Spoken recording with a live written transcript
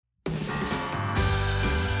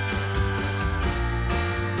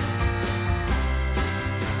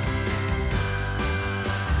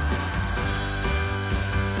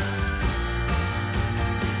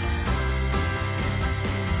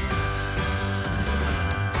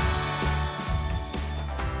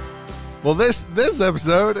Well, this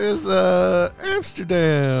episode is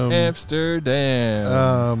Amsterdam.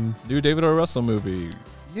 New David O. Russell movie.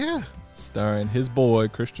 Yeah. Starring his boy,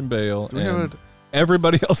 Christian Bale, and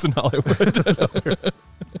everybody else in Hollywood.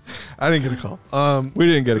 I didn't get a call. We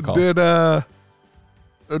didn't get a call. Are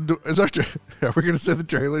we going to send the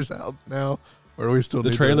trailers out now? Or do we still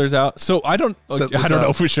the trailers out? So I don't know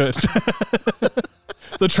if we should.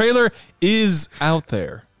 The trailer is out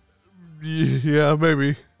there. Yeah,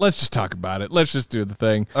 maybe. Let's just talk about it. Let's just do the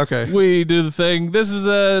thing. Okay. We do the thing. This is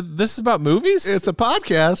about movies. It's a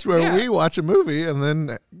podcast where we watch a movie and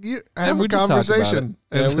then you have a conversation.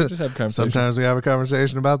 Yeah, we just have conversation. Sometimes we have a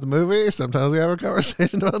conversation about the movie. Sometimes we have a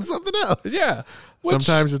conversation about something else. Yeah.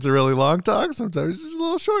 Sometimes it's a really long talk. Sometimes it's just a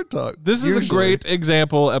little short talk. This is a great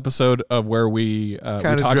example episode of where we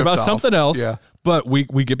talk about something else. Yeah. But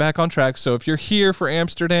we get back on track. So if you're here for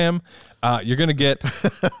Amsterdam, you're gonna get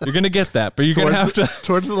that. But you're gonna have to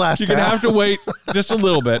towards the last. You're gonna have to wait just a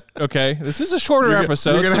little bit. Okay, this is a shorter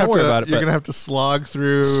episode. So don't worry about it. You're gonna have to slog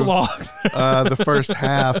through the first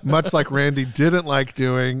half, much like Randy didn't like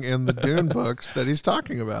doing in the Dune books that he's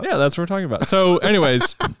talking about. Yeah, that's what we're talking about. So,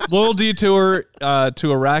 anyways, little detour to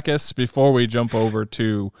Arrakis before we jump over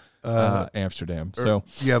to Amsterdam. So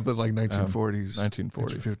yeah, but like 1940s,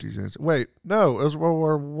 1950s. Wait, no, it was World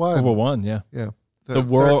War One. World War One, yeah. The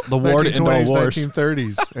war to end all wars.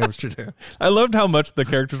 1930s Amsterdam. I loved how much the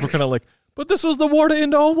characters were kind of like, but this was the war to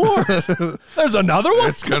end all wars. There's another one.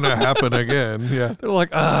 It's gonna happen again. Yeah, they're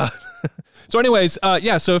like, So, anyways,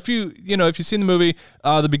 So if you've seen the movie,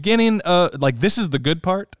 the beginning, this is the good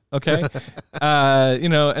part. Okay,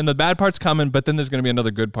 and the bad part's coming, but then there's going to be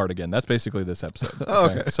another good part again. That's basically this episode.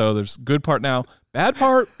 Okay. So there's good part now, bad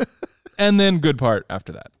part, and then good part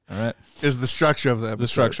after that. All right. Is the structure of the episode. The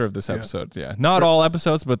structure of this episode. Yeah. Not all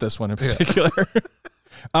episodes, but this one in particular.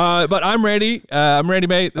 But I'm ready. I'm ready,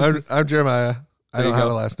 mate. I'm Jeremiah. I don't have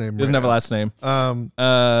a last name. Doesn't have a last name. And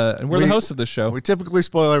we're the hosts of this show. We typically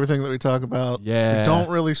spoil everything that we talk about. Yeah. We don't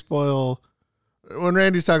really spoil. When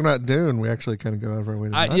Randy's talking about Dune, we actually kind of go out of our way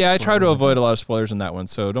to I try to avoid a lot of spoilers in that one,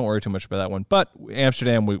 so don't worry too much about that one. But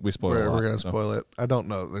Amsterdam, we spoil a lot. We're going to spoil it. I don't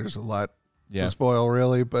know. There's a lot to spoil,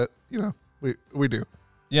 really, but, we do.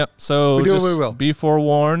 Yep. So we do just what we will. Be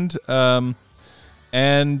forewarned. And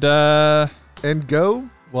go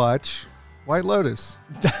watch White Lotus.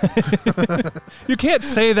 You can't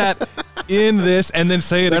say that in this and then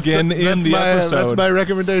say it again in the episode. That's my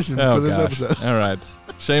recommendation for this episode. All right.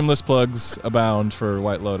 Shameless plugs abound for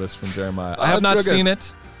White Lotus from Jeremiah. I have not seen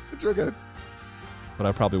it. It's real good. But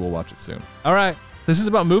I probably will watch it soon. All right. This is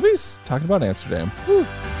about movies. Talking about Amsterdam. Woo.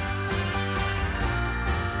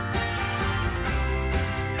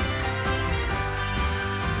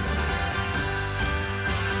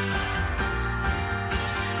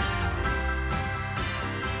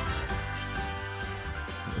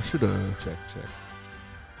 Should check.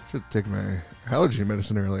 Should have taken my allergy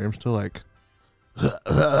medicine earlier. I'm still like.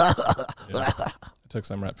 I took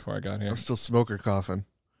some right before I got here. I'm still smoker coughing.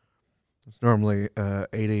 It's normally 8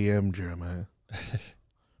 a.m. Jeremiah.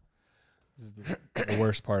 This is the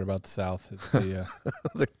worst part about the South. Is the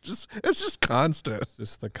it's just constant. It's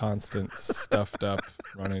just the constant stuffed up,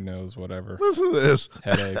 runny nose, whatever. Listen to this.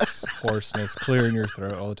 Headaches, hoarseness, clearing your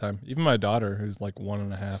throat all the time. Even my daughter, who's like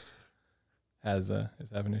 1.5. is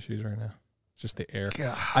having issues right now. Just the air.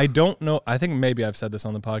 God. I don't know. I think maybe I've said this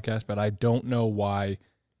on the podcast, but I don't know why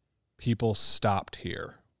people stopped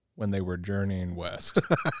here when they were journeying west.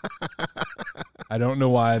 I don't know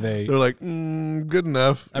why they're like, good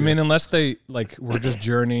enough. I mean, unless they were just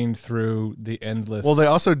journeying through the endless. Well, they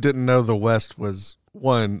also didn't know the West was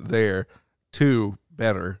 1 there, 2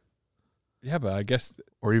 better. Yeah, but I guess,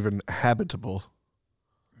 or even habitable.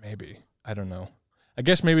 Maybe. I don't know. I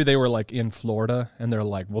guess maybe they were like in Florida and they're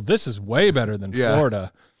like, well, this is way better than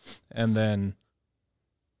Florida. And then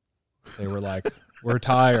they were like, we're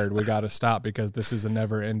tired. We got to stop because this is a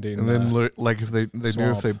never ending. And then if they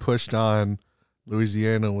knew if they pushed on,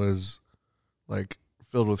 Louisiana was like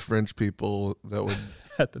filled with French people that would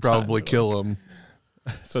probably kill them.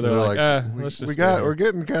 So they're like, let's just we're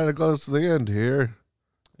getting kind of close to the end here.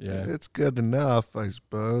 Yeah. It's good enough, I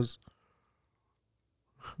suppose.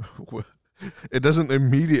 It doesn't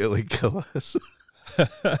immediately kill us.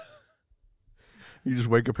 You just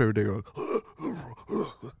wake up every day going,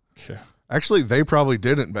 yeah. Actually, they probably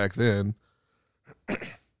didn't back then.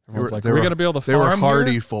 Everyone's like, are we going to be able to farm? They were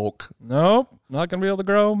hardy here? folk. Nope, not going to be able to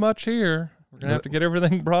grow much here. We're going to have to get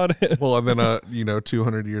everything brought in. Well, and then,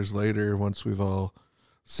 200 years later, once we've all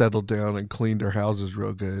settled down and cleaned our houses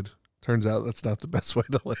real good, turns out that's not the best way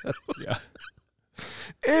to live. Yeah.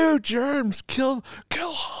 Ew, germs, kill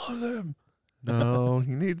all of them. No,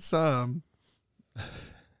 you need some.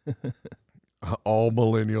 All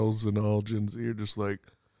millennials and all Gen Z are just like,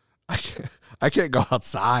 I can't go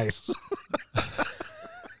outside.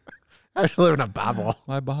 I live in a bubble.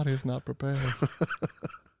 My body is not prepared.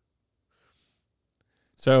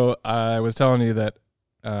 So I was telling you that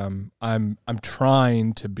I'm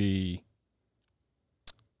trying to be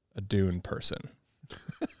a Dune person.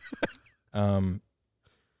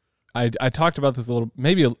 I talked about this a little.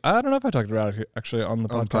 Maybe I don't know if I talked about it actually on the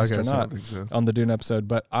podcast or not. I don't think so. On the Dune episode,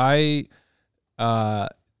 but I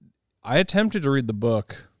attempted to read the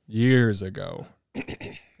book years ago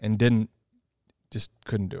and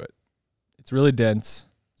couldn't do it. It's really dense.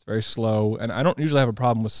 It's very slow, and I don't usually have a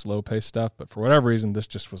problem with slow-paced stuff, but for whatever reason, this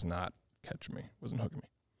just was not catching me. Wasn't hooking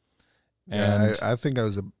me. And I think I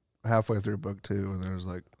was halfway through book 2, and I was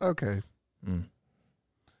like, okay.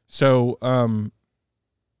 So,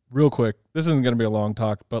 real quick, this isn't going to be a long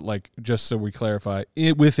talk, but like just so we clarify,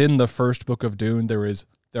 within the first book of Dune, there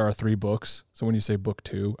are 3 books. So when you say book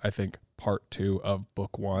 2, I think part 2 of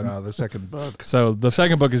book 1. No, the second book. So the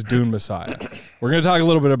second book is Dune Messiah. We're going to talk a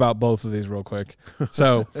little bit about both of these real quick.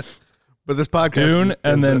 So, but this podcast Dune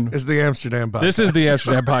is the Amsterdam podcast. This is the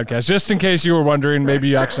Amsterdam podcast. Just in case you were wondering, maybe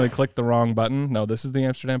you actually clicked the wrong button. No, this is the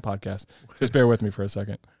Amsterdam podcast. Just bear with me for a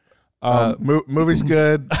second. Movie's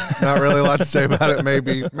good. Not really a lot to say about it.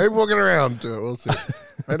 Maybe we'll get around to it. We'll see.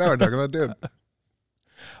 Right now we're talking about Dune.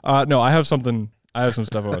 No, I have some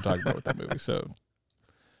stuff I want to talk about with that movie. So,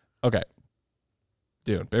 okay,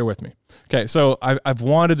 Dune. Bear with me. Okay, so I've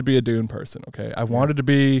wanted to be a Dune person. Okay, I wanted to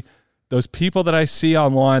be those people that I see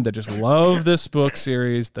online that just love this book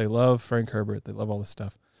series. They love Frank Herbert. They love all this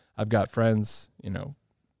stuff. I've got friends,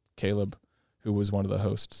 Caleb, who was one of the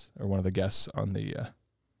hosts or one of the guests on the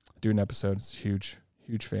Dune episodes. Huge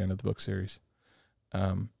fan of the book series.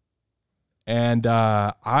 And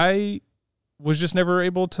I was just never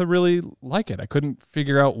able to really like it. I couldn't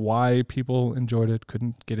figure out why people enjoyed it,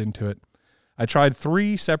 couldn't get into it. I tried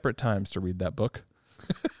 3 separate times to read that book.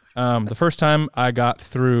 The first time I got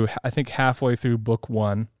through, I think halfway through book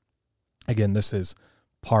 1. Again, this is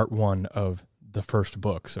part 1 of the first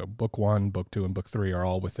book. So book 1, book 2, and book 3 are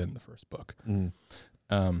all within the first book.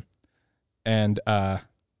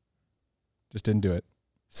 Just didn't do it.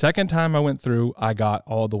 Second time I went through, I got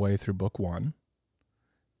all the way through book 1.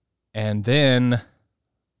 And then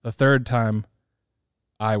the third time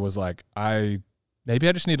I was like, maybe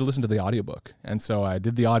I just need to listen to the audiobook. And so I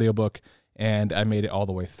did the audiobook and I made it all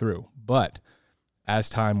the way through. But as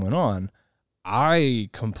time went on, I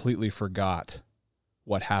completely forgot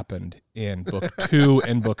what happened in book 2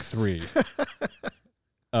 and book 3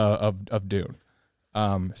 of Dune.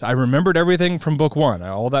 So I remembered everything from book 1.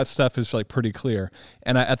 All that stuff is like pretty clear.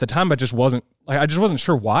 And at the time, I just wasn't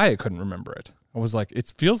sure why I couldn't remember it. I was like, it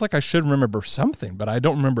feels like I should remember something, but I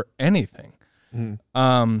don't remember anything.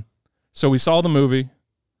 So we saw the movie.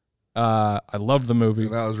 I loved the movie.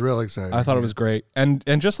 That was real exciting. I thought it was great. And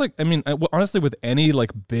just like, honestly, with any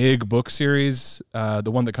like big book series, the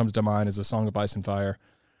one that comes to mind is A Song of Ice and Fire.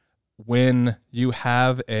 When you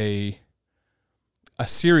have a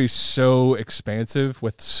series so expansive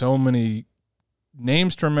with so many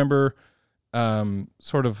names to remember,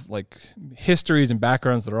 sort of like histories and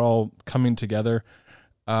backgrounds that are all coming together,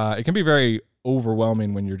 it can be very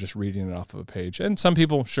overwhelming when you're just reading it off of a page. And some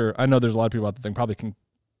people, sure, I know there's a lot of people out there that probably can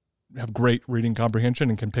have great reading comprehension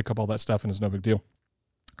and can pick up all that stuff and it's no big deal.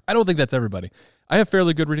 I don't think that's everybody. I have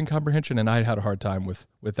fairly good reading comprehension, and I had a hard time with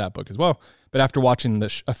that book as well. But after watching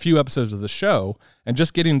a few episodes of the show and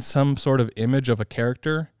just getting some sort of image of a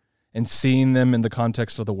character and seeing them in the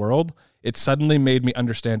context of the world, it suddenly made me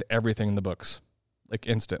understand everything in the books, like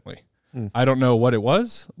instantly. I don't know what it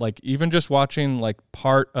was. Like even just watching like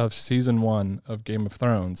part of season 1 of Game of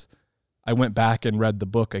Thrones, I went back and read the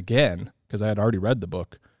book again because I had already read the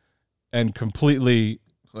book and completely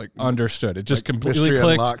understood. It just completely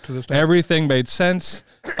clicked. Everything made sense.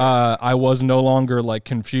 I was no longer like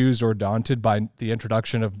confused or daunted by the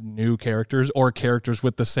introduction of new characters or characters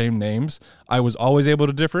with the same names. I was always able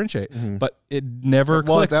to differentiate, but it never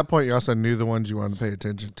clicked. At that point, you also knew the ones you wanted to pay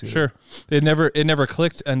attention to. Sure. It never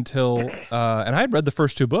clicked until, and I had read the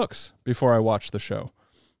first 2 books before I watched the show.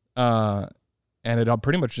 And it had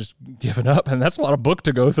pretty much just given up. And that's a lot of book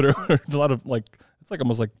to go through. A lot of like, it's like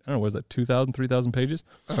almost like, I don't know, what is that, 2,000, 3,000 pages?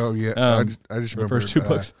 Oh, yeah. I just remember the first 2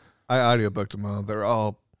 books. I audiobooked them all. They're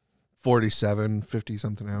all 47,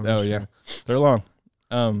 50-something hours. Oh, yeah. They're long.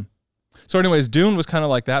 So anyways, Dune was kind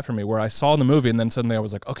of like that for me, where I saw the movie and then suddenly I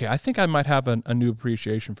was like, okay, I think I might have a new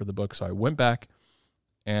appreciation for the book. So I went back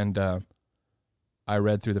and I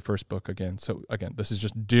read through the first book again. So again, this is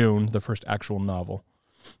just Dune, the first actual novel.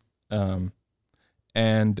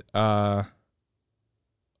 And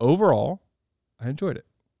overall, I enjoyed it.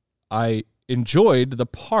 I enjoyed the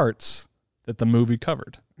parts that the movie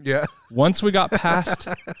covered. Yeah. Once we got past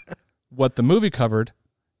what the movie covered,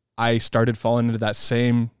 I started falling into that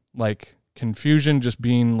same like confusion, just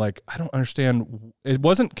being like, I don't understand. It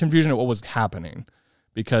wasn't confusion at what was happening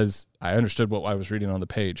because I understood what I was reading on the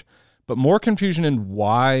page, but more confusion in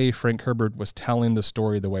why Frank Herbert was telling the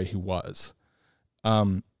story the way he was.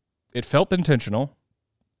 It felt intentional,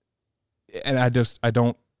 and I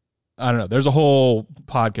don't know. There's a whole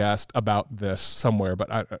podcast about this somewhere,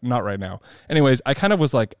 but not right now. Anyways, I kind of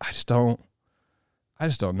was like, I just don't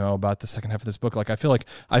know about the second half of this book. Like, I feel like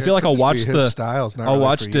I'll watch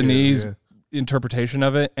Denis' interpretation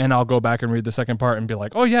of it, and I'll go back and read the second part and be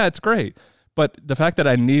like, oh yeah, it's great. But the fact that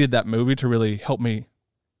I needed that movie to really help me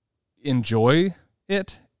enjoy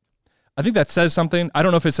it, I think that says something. I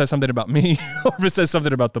don't know if it says something about me or if it says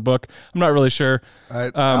something about the book. I'm not really sure.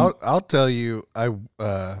 I'll tell you, I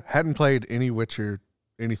hadn't played any Witcher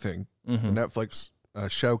anything. Mm-hmm. The Netflix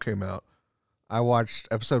show came out. I watched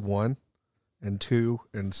episode 1 and 2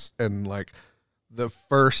 and like the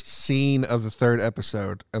first scene of the third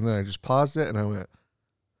episode, and then I just paused it and I went,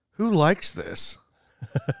 who likes this?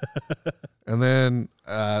 And then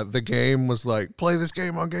the game was like, play this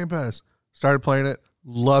game on Game Pass. Started playing it,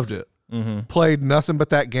 loved it. Mm-hmm. Played nothing but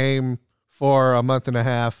that game for a month and a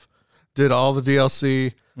half, did all the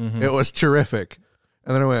DLC. Mm-hmm. It was terrific.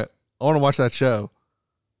 And then I went, I want to watch that show.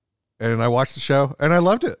 And I watched the show and I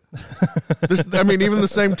loved it. Even the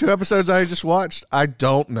same 2 episodes I just watched, I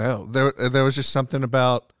don't know. There was just something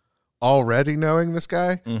about already knowing this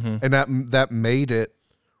guy, mm-hmm. and that made it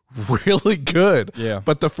really good. Yeah.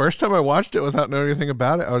 But the first time I watched it without knowing anything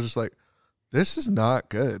about it, I was just like, this is not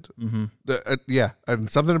good. Mm-hmm. And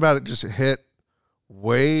something about it just hit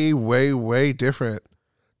way, way, way different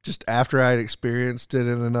just after I'd experienced it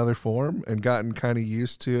in another form and gotten kind of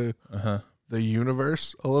used to the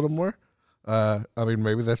universe a little more.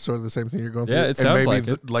 Maybe that's sort of the same thing you're going through. Yeah, it sounds like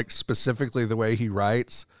it. Like specifically the way he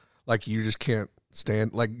writes, like you just can't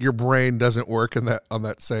stand, like your brain doesn't work on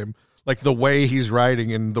that same, like the way he's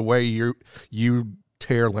writing and the way you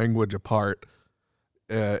tear language apart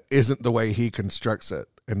isn't the way he constructs it.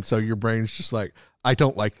 And so your brain's just like, I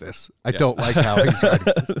don't like this. I don't like how he's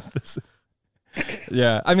writing this.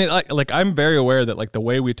 Yeah. I mean, like I'm very aware that like the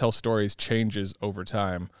way we tell stories changes over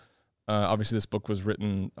time. Obviously this book was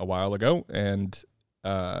written a while ago, and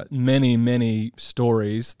many, many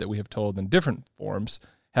stories that we have told in different forms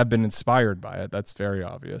have been inspired by it. That's very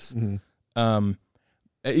obvious. Mm-hmm.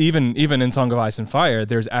 Even in Song of Ice and Fire,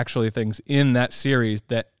 there's actually things in that series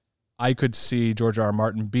that I could see George R. R.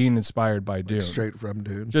 Martin being inspired by Dune. Straight from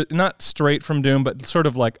Dune. Not straight from Dune, but sort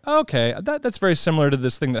of like, okay, that's very similar to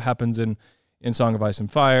this thing that happens in Song of Ice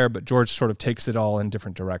and Fire, but George sort of takes it all in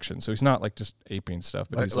different directions. So he's not like just aping stuff.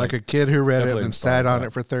 But he's like a kid who read it and sat on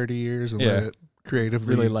it for 30 years and let it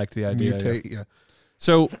creatively really liked the idea. Mutate. Yeah.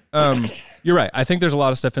 So you're right. I think there's a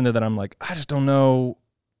lot of stuff in there that I'm like, I just don't know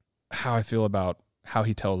how I feel about how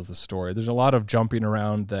he tells the story. There's a lot of jumping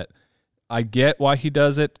around that I get why he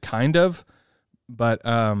does it, kind of, but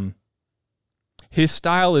his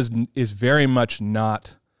style is very much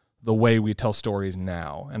not the way we tell stories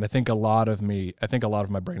now. And I think a lot of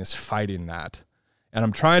my brain is fighting that. And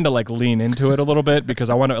I'm trying to like lean into it a little bit because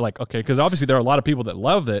I want to like, okay, because obviously there are a lot of people that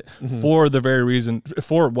love it for the very reason,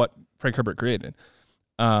 for what Frank Herbert created.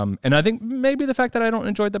 And I think maybe the fact that I don't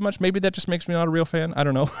enjoy it that much, maybe that just makes me not a real fan. I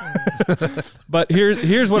don't know. But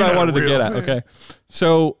here's what I wanted to get at. Okay.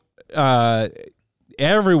 So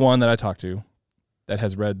everyone that I talked to that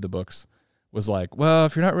has read the books was like, well,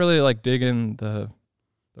 if you're not really like digging the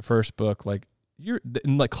first book, like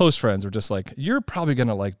like close friends were just like, you're probably going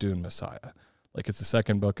to like Dune Messiah. Like it's the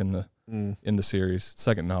second book in the series,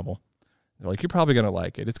 second novel. They're like, you're probably going to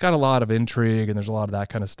like it. It's got a lot of intrigue and there's a lot of that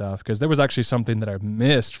kind of stuff. Because there was actually something that I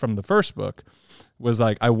missed from the first book was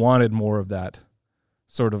like, I wanted more of that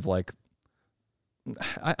sort of like,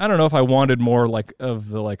 I don't know if I wanted more like of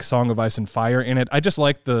the like Song of Ice and Fire in it. I just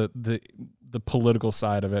like the political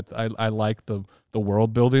side of it. I like the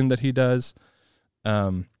world building that he does.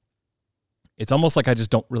 It's almost like I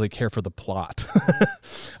just don't really care for the plot.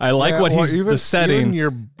 I like the setting. Even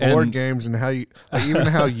your board games and how you even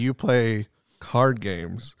how you play card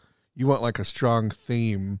games, you want like a strong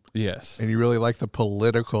theme. Yes. And you really like the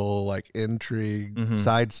political like intrigue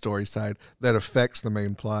side story side that affects the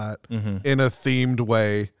main plot in a themed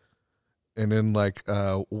way. And in like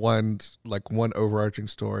one overarching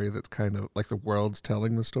story that's kind of like the world's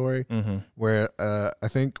telling the story, where I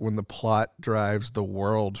think when the plot drives the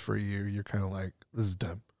world for you, you're kind of like, this is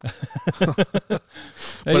dumb.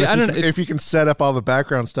 But I don't know. if you can set up all the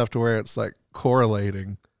background stuff to where it's like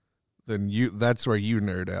correlating, then that's where you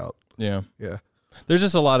nerd out. Yeah. Yeah. There's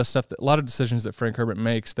just a lot of stuff, a lot of decisions that Frank Herbert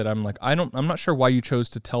makes that I'm like, I'm not sure why you chose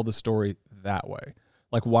to tell the story that way.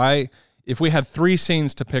 Like, why, if we had 3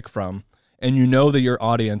 scenes to pick from, and you know that your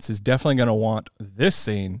audience is definitely going to want this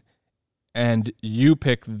scene, and you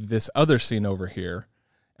pick this other scene over here,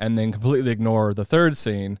 and then completely ignore the third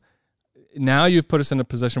scene, now you've put us in a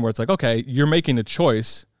position where it's like, okay, you're making a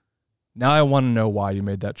choice. Now I want to know why you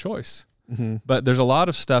made that choice. Mm-hmm. But there's a lot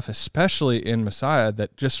of stuff, especially in Messiah,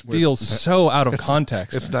 that just feels so out of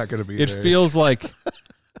context. It's not going to be. It feels like,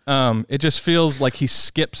 it just feels like he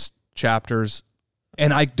skips chapters,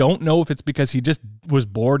 and I don't know if it's because he just was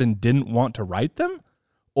bored and didn't want to write them,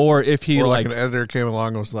 or if he like an editor came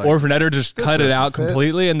along and was like, or if an editor just cut it out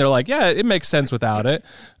completely, and they're like, yeah, it makes sense without it,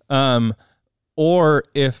 or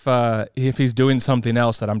if he's doing something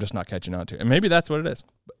else that I'm just not catching on to, and maybe that's what it is.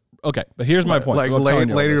 Okay, but here's my point. Like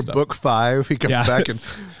later, book 5, he comes back and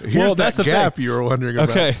here's that's the gap you were wondering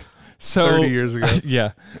about. Okay, so 30 years ago.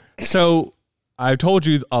 Yeah, so I told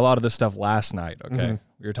you a lot of this stuff last night. Okay,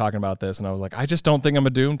 we were talking about this, and I was like, I just don't think I'm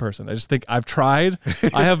a Dune person. I just think I've tried.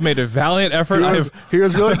 I have made a valiant effort. He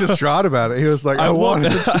was really distraught about it. He was like, I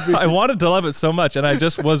wanted to love it so much, and I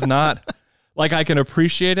just was not. Like, I can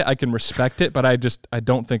appreciate it, I can respect it, but I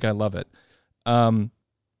don't think I love it.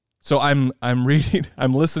 So I'm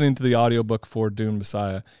listening to the audiobook for Dune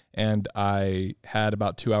Messiah, and I had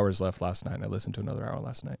about 2 hours left last night, and I listened to another hour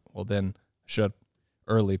last night. Well, then shut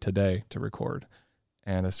early today to record,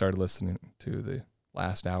 and I started listening to the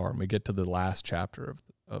last hour, and we get to the last chapter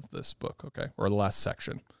of this book, okay, or the last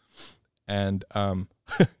section, and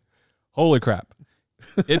holy crap,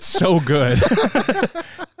 it's so good.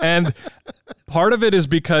 And part of it is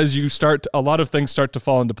because a lot of things start to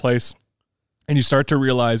fall into place. And you start to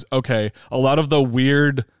realize, okay, a lot of the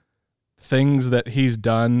weird things that he's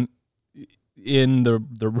done in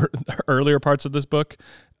the earlier parts of this book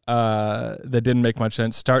that didn't make much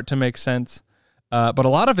sense start to make sense. But a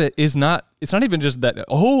lot of it is not, it's not even just that,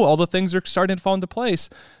 all the things are starting to fall into place.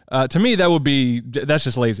 To me, that's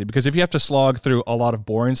just lazy, because if you have to slog through a lot of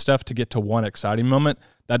boring stuff to get to one exciting moment,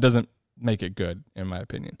 that doesn't make it good, in my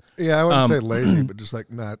opinion. Yeah, I wouldn't say lazy, but just like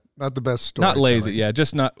not the best story. Not lazy,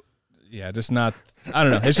 just not, I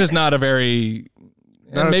don't know. It's just not a very,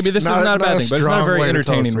 maybe this is not a bad thing, but it's not a very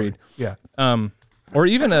entertaining read. Yeah. Or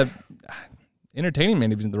even entertaining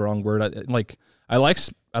maybe isn't the wrong word. I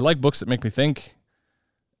like books that make me think.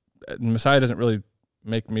 Messiah doesn't really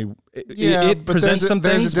make me, it presents some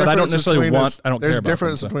things, but I don't necessarily I don't care about There's a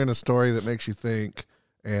difference between a story that makes you think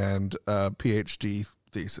and a PhD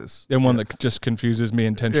thesis. And one that just confuses me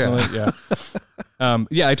intentionally. Yeah.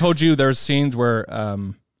 I told you there's scenes where,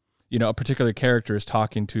 a particular character is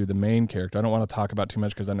talking to the main character. I don't want to talk about too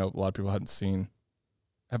much because I know a lot of people haven't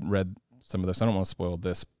read some of this. I don't want to spoil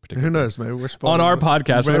this particular. Who knows? Maybe we're spoiling on our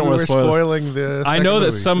podcast. We don't want to spoil this. I know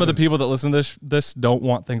that some of the people that listen to this don't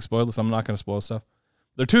want things spoiled, so I'm not going to spoil stuff.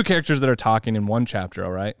 There are 2 characters that are talking in one chapter,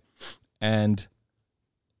 all right? And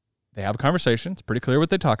they have a conversation. It's pretty clear what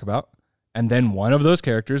they talk about. And then one of those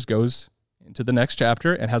characters goes into the next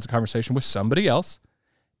chapter and has a conversation with somebody else.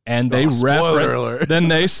 And they then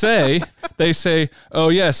they say, oh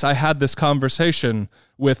yes, I had this conversation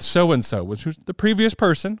with so-and-so, which was the previous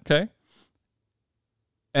person. Okay.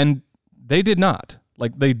 And they did not.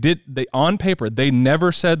 Like they on paper, they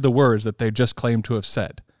never said the words that they just claimed to have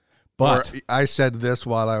said. But or I said this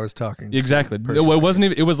while I was talking. Exactly. It wasn't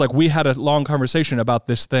even, it was like, we had a long conversation about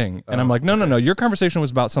this thing. And I'm like, no. Your conversation was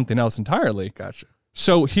about something else entirely. Gotcha.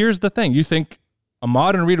 So here's the thing. You think a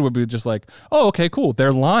modern reader would be just like, oh, okay, cool.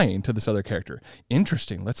 They're lying to this other character.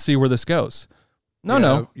 Interesting. Let's see where this goes.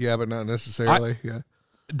 No. Yeah, but not necessarily.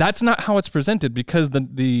 That's not how it's presented, because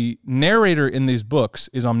the narrator in these books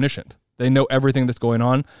is omniscient. They know everything that's going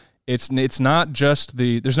on. It's not just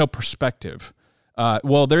there's no perspective.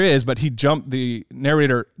 Well, there is, but the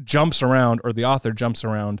narrator jumps around, or the author jumps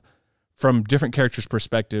around from different characters'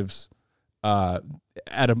 perspectives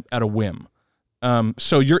at a whim.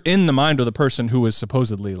 So you're in the mind of the person who is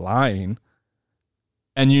supposedly lying,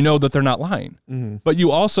 and you know that they're not lying. Mm-hmm. But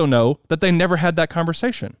you also know that they never had that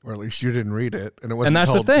conversation. Or at least you didn't read it, and it wasn't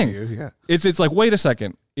told to you. And that's the thing. Yeah. It's like, wait a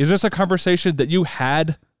second. Is this a conversation that you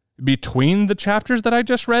had between the chapters that I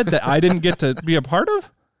just read that I didn't get to be a part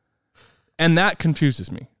of? And that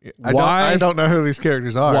confuses me. I don't know who these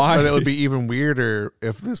characters are, but it would be even weirder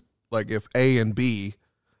if if A and B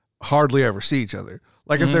hardly ever see each other.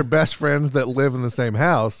 Like if they're best friends that live in the same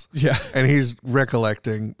house, and he's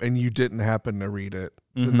recollecting and you didn't happen to read it,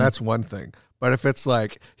 then that's one thing. But if it's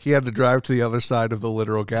like he had to drive to the other side of the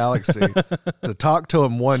literal galaxy to talk to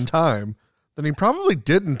him one time, then he probably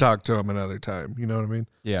didn't talk to him another time. You know what I mean?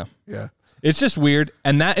 Yeah. Yeah. It's just weird.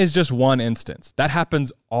 And that is just one instance. That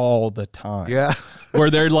happens all the time. Yeah.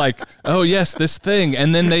 Where they're like, oh, yes, this thing.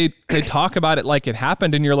 And then they talk about it like it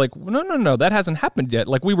happened. And you're like, no, that hasn't happened yet.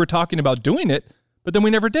 Like we were talking about doing it, but then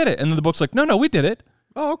we never did it. And then the book's like, no, we did it.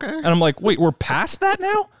 Oh, okay. And I'm like, wait, we're past that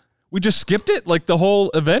now? We just skipped it? Like the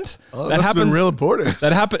whole event? Oh, that happens. Been real important.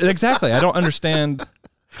 That happened. Exactly. I don't understand.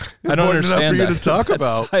 I don't understand for you to talk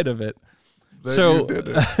about side of it. So,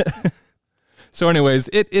 so anyways,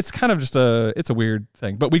 it's kind of just it's a weird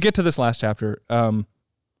thing. But we get to this last chapter,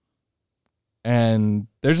 and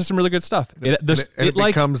there's just some really good stuff. It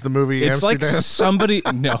becomes the movie It's Amsterdam. like somebody,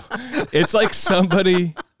 it's like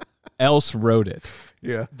somebody else wrote it.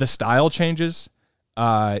 Yeah. The style changes.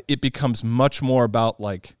 It becomes much more about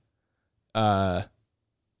like,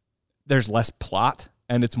 there's less plot,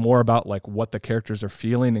 and it's more about like what the characters are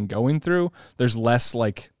feeling and going through. There's less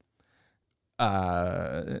like,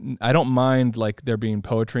 I don't mind like there being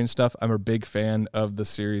poetry and stuff. I'm a big fan of the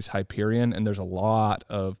series Hyperion, and there's a lot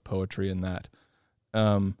of poetry in that.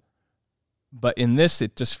 But in this,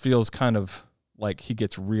 it just feels kind of like he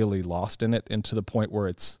gets really lost in it, and to the point where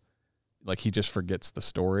it's like he just forgets the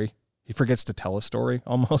story. He forgets to tell a story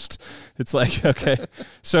almost. It's like, okay.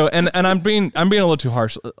 So, and I'm being a little too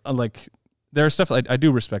harsh. Like there's stuff I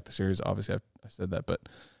do respect the series. Obviously I said that, but,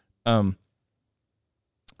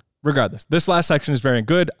 regardless, this last section is very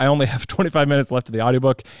good. I only have 25 minutes left of the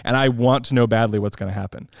audiobook, and I want to know badly what's going to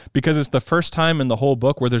happen because it's the first time in the whole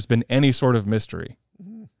book where there's been any sort of mystery.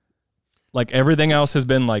 Like everything else has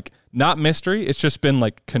been like not mystery. It's just been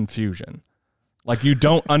like confusion. Like you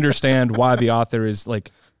don't understand why the author is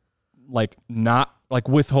like not like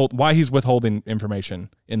why he's withholding information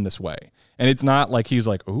in this way. And it's not like he's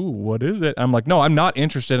like, ooh, what is it? I'm like, no, I'm not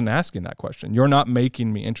interested in asking that question. You're not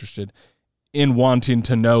making me interested in wanting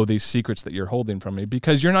to know these secrets that you're holding from me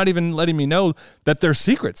because you're not even letting me know that they're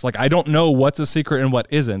secrets. Like I don't know what's a secret and what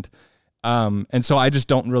isn't. And so I just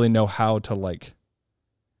don't really know how to like,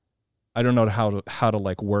 I don't know how to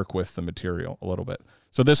like work with the material a little bit.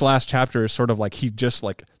 So this last chapter is sort of like he just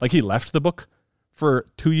like he left the book for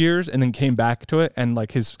 2 years and then came back to it, and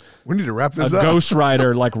like we need to wrap this up.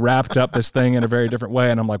 Ghostwriter like wrapped up this thing in a very different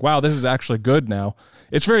way, and I'm like, wow, this is actually good now.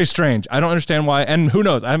 It's very strange. I don't understand why, and who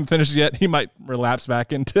knows? I haven't finished it yet. He might relapse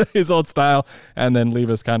back into his old style and then leave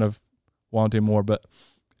us kind of wanting more. But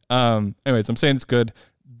anyways, I'm saying it's good,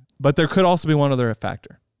 but there could also be one other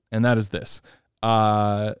factor, and that is this: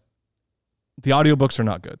 the audiobooks are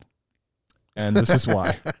not good, and this is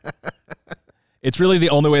why. It's really the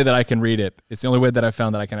only way that I can read it. It's the only way that I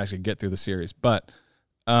found that I can actually get through the series. But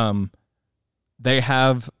they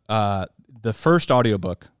have the first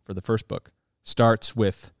audiobook for the first book starts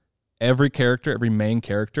with every main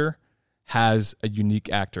character has a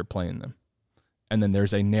unique actor playing them. And then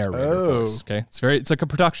there's a narrator voice. Okay. It's like a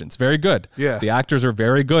production. It's very good. Yeah. The actors are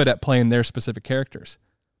very good at playing their specific characters.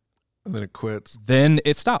 And then it quits. Then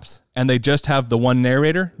it stops. And they just have the one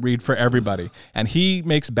narrator read for everybody. And he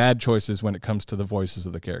makes bad choices when it comes to the voices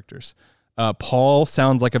of the characters. Paul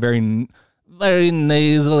sounds like a very, very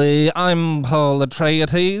nasally, I'm Paul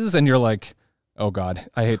Atreides. And you're like, oh God,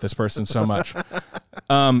 I hate this person so much.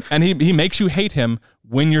 And he makes you hate him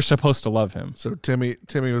when you're supposed to love him. So Timmy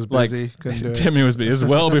was busy. Like, Timmy was busy. It was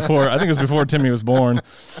well before, I think it was before Timmy was born.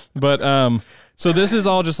 But so this is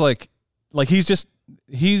all just like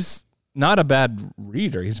he's not a bad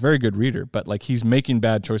reader. He's a very good reader, but like he's making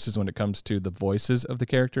bad choices when it comes to the voices of the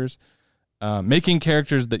characters, making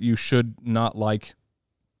characters that you should not like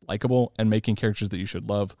likable, and making characters that you should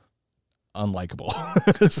love unlikable.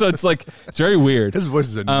 So it's like it's very weird. His voice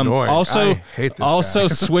is annoying. Also, I hate this also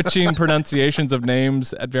guy. switching pronunciations of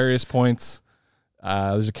names at various points.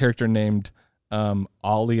 There's a character named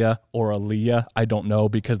Alia or Aaliyah. I don't know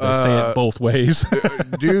because they say it both ways.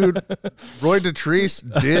 Dude, Roy Dotrice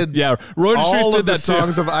did Roy Dotrice all did of the that too.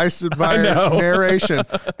 songs of Ice and Fire narration,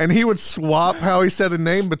 and he would swap how he said a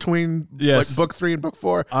name between like book 3 and book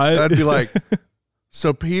 4. I'd be like,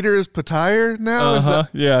 so Peter is Patire now? Is that,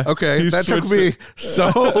 yeah. Okay, that took me so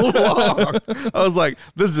long. I was like,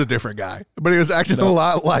 this is a different guy. But he was acting a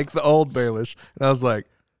lot like the old Baelish. And I was like,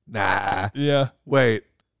 nah. Yeah. Wait.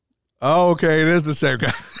 Oh, okay, it is the same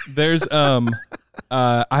guy. There's I'm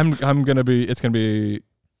gonna be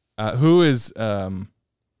who is I'm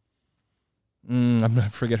gonna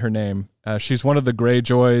forget her name. She's one of the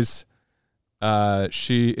Greyjoys.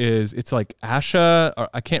 It's like Asha, or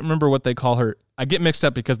I can't remember what they call her. I get mixed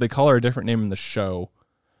up because they call her a different name in the show.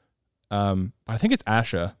 I think it's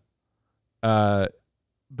Asha.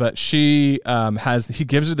 but she he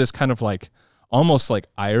gives her this kind of like almost like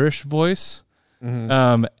Irish voice.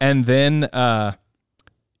 Mm-hmm. And then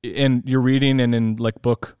and you're reading and in like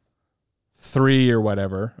book 3 or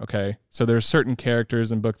whatever, okay? So there's certain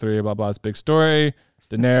characters in book 3, blah, blah, it's big story,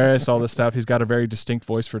 Daenerys, all this stuff. He's got a very distinct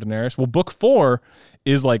voice for Daenerys. Well, book 4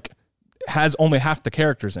 is like, has only half the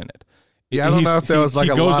characters in it. Yeah, I don't know if there was like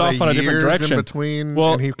a goes lot off of on a different years direction. in between,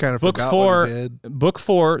 well, and he kind of book forgot 4, what he did. Book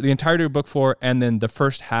 4, the entirety of book 4, and then the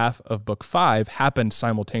first half of book 5 happened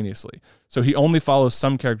simultaneously. So he only follows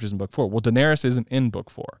some characters in book 4. Well, Daenerys isn't in book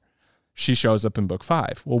 4. She shows up in book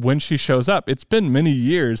 5. Well, when she shows up, it's been many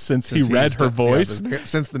years since he read her voice. Yeah,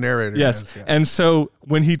 since the narrator. Yes. And so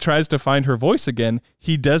when he tries to find her voice again,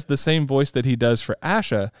 he does the same voice that he does for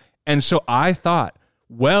Asha. And so I thought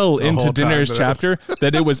into Daenerys' chapter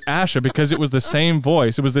that it was Asha because it was the same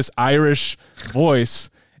voice. It was this Irish voice.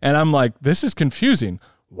 And I'm like, this is confusing.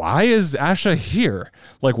 Why is Asha here?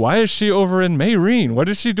 Like, why is she over in Meereen? What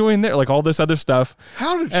is she doing there? Like all this other stuff.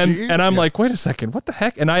 How did she? And I'm like, wait a second, what the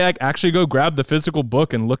heck? And I actually go grab the physical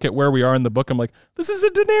book and look at where we are in the book. I'm like, this is a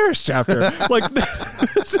Daenerys chapter. Like,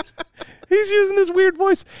 he's using this weird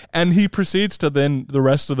voice. And he proceeds to then the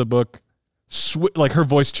rest of the book, like her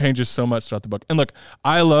voice changes so much throughout the book. And look,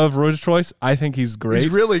 I love Roy Troyce. I think he's great.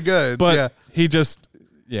 He's really good. But he just...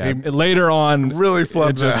 Yeah, later on, really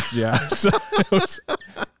flubbed out. Yeah, so it was,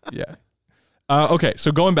 yeah. Okay,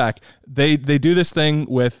 so going back, they do this thing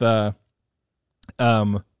with all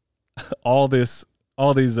these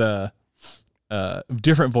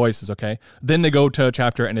different voices. Okay, then they go to a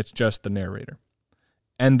chapter and it's just the narrator,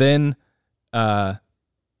 and then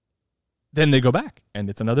they go back and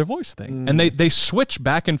it's another voice thing, and they switch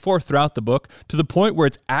back and forth throughout the book to the point where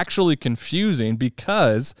it's actually confusing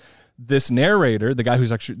because this narrator, the guy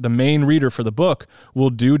who's actually the main reader for the book, will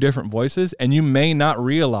do different voices, and you may not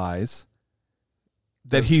realize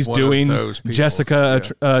that he's doing Jessica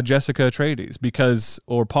Atreides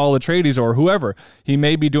or Paul Atreides or whoever. He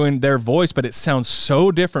may be doing their voice, but it sounds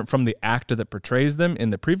so different from the actor that portrays them in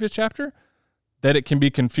the previous chapter that it can be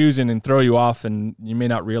confusing and throw you off, and you may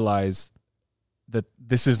not realize that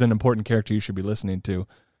this is an important character you should be listening to.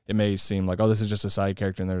 It may seem like, oh, this is just a side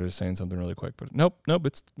character and they're just saying something really quick. But nope,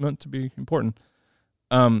 it's meant to be important.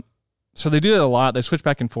 So they do it a lot. They switch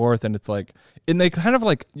back and forth, and it's like, and they kind of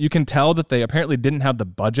like, you can tell that they apparently didn't have the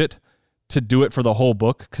budget to do it for the whole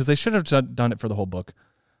book because they should have done it for the whole book.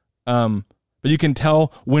 But you can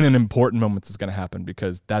tell when an important moment is going to happen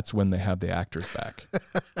because that's when they have the actors back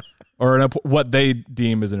or what they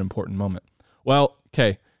deem as an important moment. Well,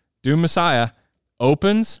 okay, Dune Messiah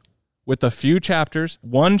opens with a few chapters,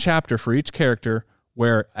 one chapter for each character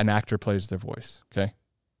where an actor plays their voice, okay,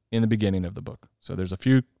 in the beginning of the book. So there's a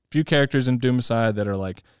few characters in Dune Messiah that are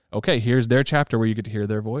like, okay, here's their chapter where you get to hear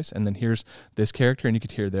their voice, and then here's this character and you get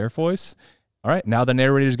to hear their voice. All right, now the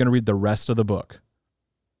narrator is going to read the rest of the book.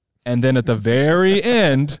 And then at the very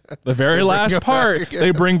end, the very last part,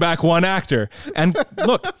 they bring back one actor. And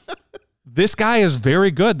look, this guy is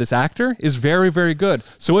very good. This actor is very, very good.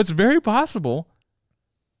 So it's very possible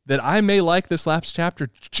that I may like this last chapter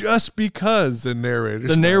just because the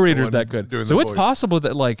narrator's that good. So it's possible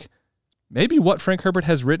that like maybe what Frank Herbert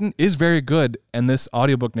has written is very good and this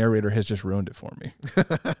audiobook narrator has just ruined it for me.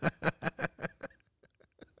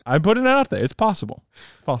 I'm putting it out there. It's possible.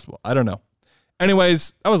 I don't know.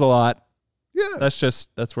 Anyways, that was a lot. Yeah.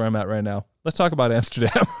 That's where I'm at right now. Let's talk about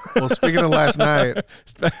Amsterdam. Well, speaking of last night,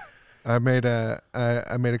 I made a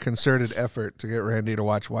concerted effort to get Randy to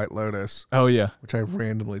watch White Lotus. Oh yeah, which I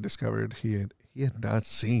randomly discovered he had not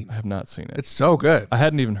seen. I have not seen it. It's so good. I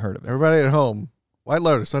hadn't even heard of it. Everybody at home, White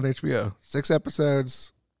Lotus on HBO. 6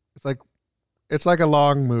 episodes. It's like a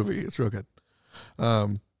long movie. It's real good.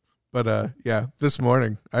 Yeah, this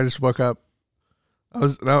morning I just woke up.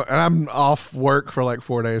 And I'm off work for like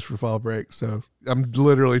 4 days for fall break, so I'm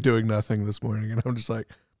literally doing nothing this morning, and I'm just like,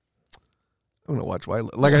 I'm gonna watch White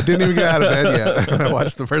Lotus. Like I didn't even get out of bed yet. And I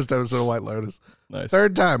watched the first episode of White Lotus. Nice.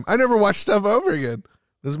 Third time. I never watched stuff over again.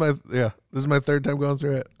 This is my third time going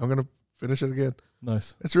through it. I'm gonna finish it again.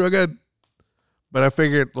 Nice. It's real good. But I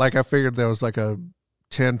figured there was like a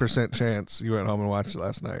 10% chance you went home and watched it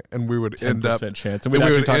last night, and we would end up chance, and we'd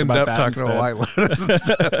actually talk about that talking about White Lotus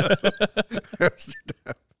instead.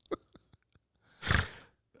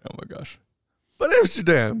 Oh my gosh! But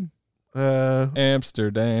Amsterdam, man,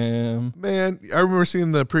 I remember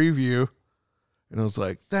seeing the preview, and I was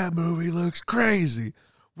like, "That movie looks crazy.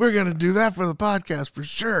 We're gonna do that for the podcast for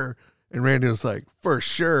sure." And Randy was like, "For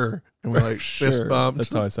sure," and we're like, fist bumped.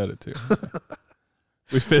 That's how I said it too.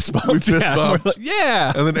 We fist bumped. Like,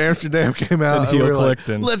 yeah. And then Amsterdam came out. And heel clicked.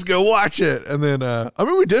 Like, let's go watch it. And then,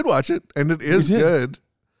 we did watch it, and it is good.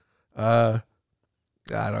 I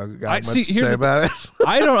don't got much see, to say about it.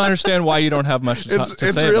 I don't understand why you don't have much to say about it.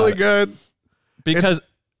 It's really good. Because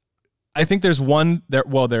I think there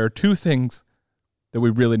are two things that we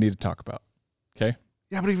really need to talk about. Okay?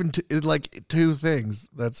 Yeah, but even like two things.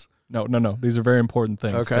 That's No. These are very important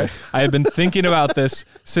things. Okay. I have been thinking about this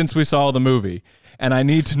since we saw the movie, and I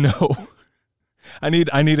need to know. I need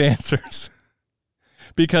answers.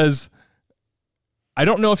 Because I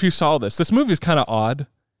don't know if you saw this. This movie is kind of odd.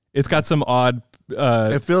 It's got some odd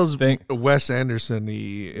it feels Wes Anderson-y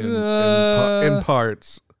in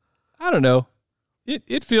parts. I don't know.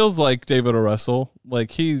 It feels like David O. Russell.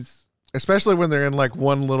 Like he's... Especially when they're in like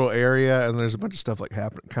one little area and there's a bunch of stuff like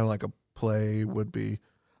happening, kind of like a play would be.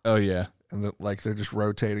 Oh, yeah. And like they're just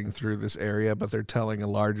rotating through this area, but they're telling a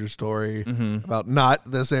larger story Mm-hmm. about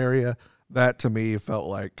not this area. That to me felt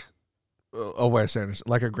like a Wes Anderson,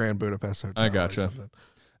 like a Grand Budapest Hotel. I gotcha.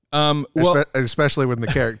 Well, especially when the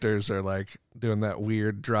characters are like doing that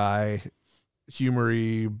weird, dry,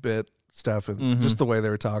 humory bit stuff, and just the way they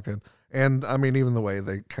were talking, and I mean even the way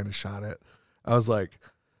they kind of shot it. I was like,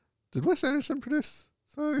 did Wes Anderson produce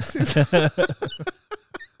some of these scenes?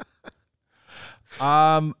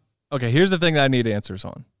 Okay, here's the thing that I need answers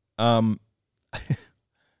on.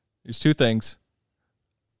 There's two things.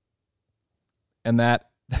 And that,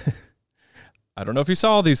 I don't know if you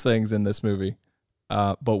saw these things in this movie,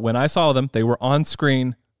 but when I saw them, they were on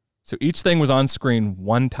screen. So each thing was on screen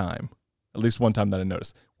one time, at least one time that I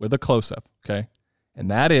noticed, with a close-up, okay? And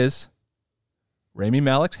that is Rami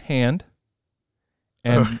Malek's hand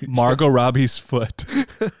and Margot Robbie's foot.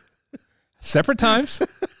 Separate times.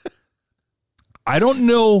 I don't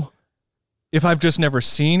know if I've just never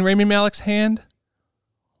seen Rami Malek's hand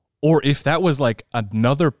or if that was like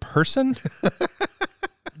another person.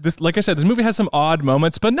 This, like I said, this movie has some odd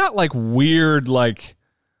moments, but not like weird, like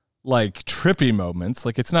trippy moments.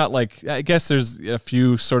 Like it's not like, I guess there's a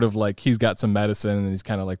few sort of like he's got some medicine and he's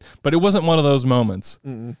kind of like, but it wasn't one of those moments.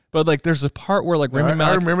 Mm-mm. But like there's a part where like Rami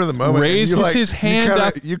Malek I remember the moment raises his hand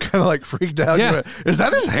up. You kind of like freaked out. Yeah. You went, is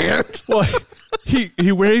that his hand? Well,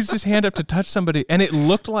 he raised his hand up to touch somebody, and it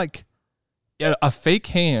looked like a fake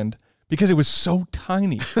hand because it was so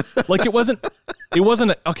tiny. Like it wasn't.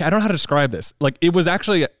 Okay, I don't know how to describe this. Like it was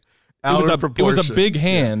actually. It was a big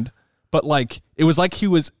hand, but like it was like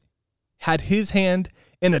he had his hand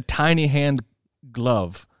in a tiny hand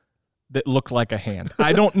glove that looked like a hand.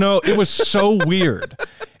 I don't know. It was so weird,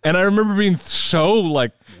 and I remember being so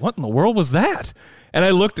like, "What in the world was that?" And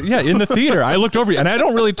I looked, in the theater. I looked over, and I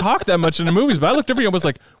don't really talk that much in the movies, but I looked over and was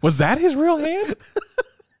like, was that his real hand?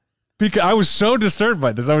 Because I was so disturbed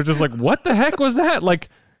by this. I was just like, what the heck was that? Like,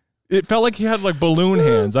 it felt like he had like balloon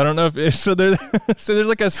hands. I don't know if so there's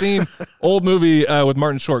like a scene, old movie with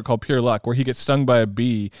Martin Short called Pure Luck, where he gets stung by a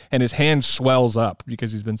bee and his hand swells up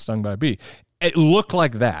because he's been stung by a bee. It looked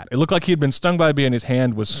like that. It looked like he'd been stung by a bee and his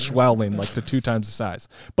hand was swelling like to 2 times the size.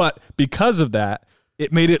 But because of that,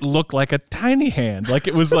 it made it look like a tiny hand. Like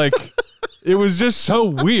it was like, it was just so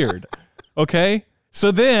weird. Okay. So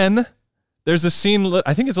then there's a scene,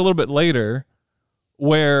 I think it's a little bit later,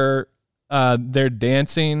 where they're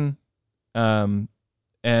dancing where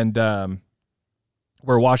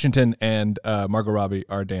Washington and Margot Robbie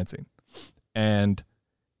are dancing. And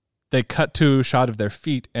they cut to a shot of their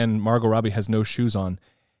feet, and Margot Robbie has no shoes on.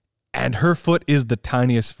 And her foot is the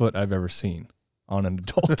tiniest foot I've ever seen on an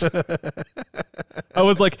adult. I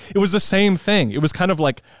was like, it was the same thing. It was kind of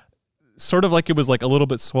like, sort of like it was like a little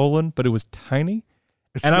bit swollen, but it was tiny.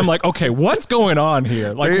 And I'm like, okay, what's going on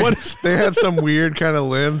here? Like, they had some weird kind of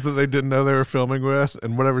lens that they didn't know they were filming with,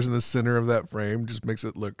 and whatever's in the center of that frame just makes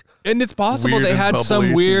it look. And it's possible they had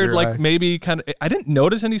some weird, like maybe kind of. I didn't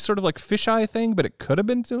notice any sort of like fisheye thing, but it could have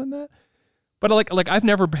been doing that. But like I've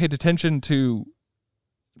never paid attention to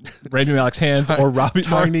Rami Malek's hands or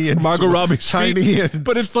Margot Robbie's feet,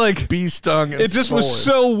 but it's like bee stung. It just was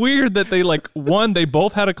so weird that they like, one, they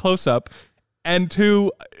both had a close up, and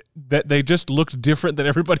two, that they just looked different than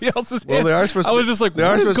everybody else's hands. Well, they are supposed. I was just like, they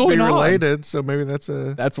what are is supposed going to be on? related, so maybe that's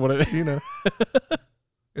what it is. You know.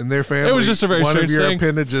 In their family, it was just a very one of strange your thing.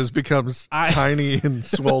 appendages becomes tiny and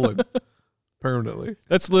swollen permanently.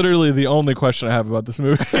 That's literally the only question I have about this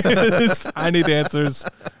movie. I need answers.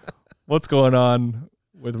 What's going on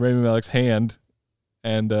with Rami Malek's hand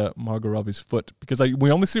and Margot Robbie's foot? Because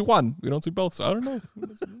we only see one. We don't see both, so I don't know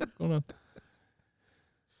what's going on.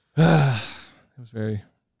 It was very,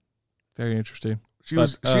 very interesting. She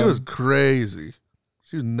was crazy.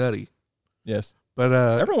 She was nutty. Yes. But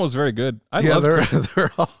everyone was very good.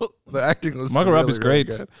 They're all, the acting was Margot Robbie's really, great.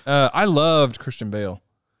 Really good. I loved Christian Bale.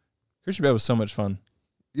 Christian Bale was so much fun.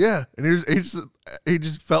 Yeah, and he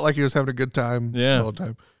just felt like he was having a good time the whole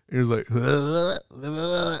time. He was like,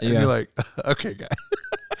 and you're like, okay, guy.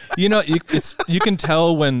 You know, you can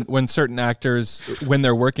tell when certain actors, when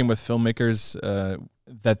they're working with filmmakers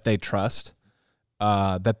that they trust,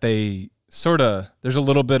 that they sort of, there's a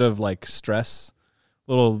little bit of like stress,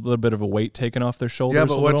 little bit of a weight taken off their shoulders. Yeah,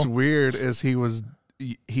 but what's weird is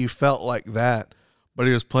he felt like that, but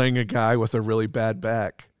he was playing a guy with a really bad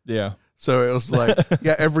back. Yeah. So it was like,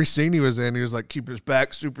 yeah, every scene he was in, he was like keeping his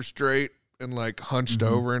back super straight and like hunched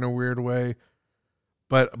over in a weird way.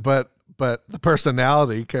 But the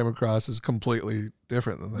personality came across as completely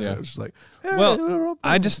different than that. Yeah. It was just like, well,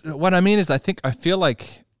 what I mean is I feel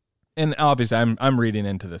like, and obviously I'm reading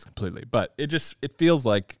into this completely, but it feels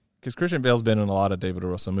like, because Christian Bale's been in a lot of David O.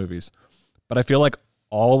 Russell movies, but I feel like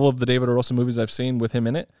all of the David O. Russell movies I've seen with him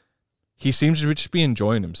in it, he seems to just be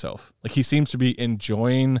enjoying himself. Like he seems to be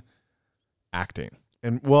enjoying acting.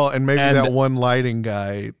 And maybe that one lighting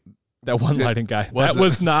guy. That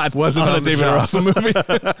was not on a David O. Russell movie.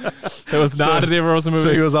 It was not a David O. Russell movie.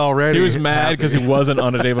 So he was already. He was mad because he wasn't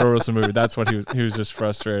on a David O. Russell movie. That's what he was. He was just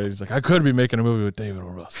frustrated. He's like, I could be making a movie with David O.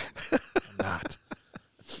 Russell. I'm not.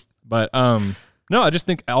 But no, I just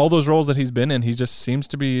think all those roles that he's been in, he just seems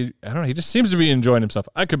to be. I don't know. He just seems to be enjoying himself.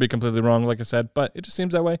 I could be completely wrong, like I said, but it just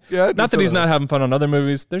seems that way. Yeah. Not that he's not having fun on other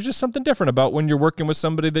movies. There's just something different about when you're working with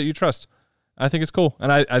somebody that you trust. I think it's cool,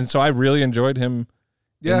 and so I really enjoyed him.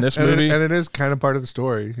 Yeah, in this movie. And it is kind of part of the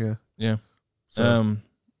story. Yeah. Yeah. So.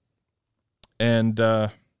 Yeah,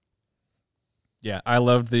 I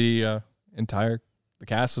loved the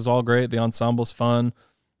cast was all great. The ensemble's fun.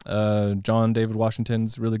 John David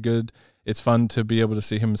Washington's really good. It's fun to be able to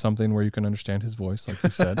see him in something where you can understand his voice, like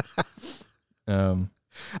you said.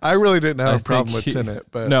 I really didn't have a problem with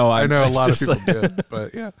Tenet, but no, I know a lot of people did.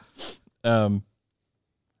 But yeah.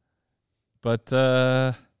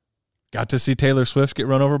 Got to see Taylor Swift get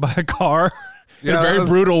run over by a car in a very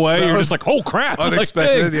brutal way. You're just like, oh crap!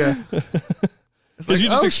 Unexpected, yeah. Because you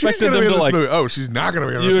just expected them to like, oh, she's not going to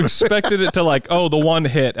be in this movie. You movie. expected it to like, oh, the one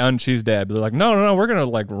hit and she's dead. But they're like, no, we're gonna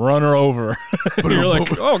like run her over. You're like,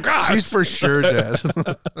 oh god, she's for sure dead.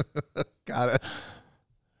 Got it.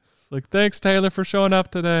 It's like, thanks Taylor for showing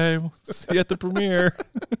up today. We'll see you at the premiere.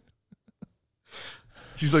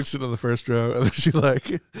 She's like sitting on the first row, and then she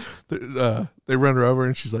like, they run her over,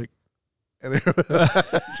 and she's like. And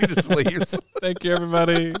she just leaves. Thank you,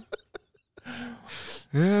 everybody.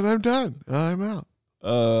 And I'm done. I'm out.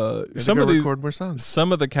 Some of these, record more songs.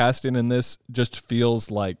 Some of the casting in this just feels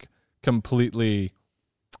like completely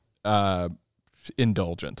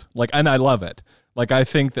indulgent. Like, and I love it. Like, I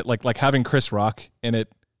think that like having Chris Rock in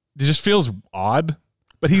it just feels odd.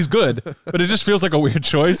 But he's good. But it just feels like a weird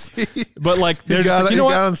choice. But like, they're just like, you know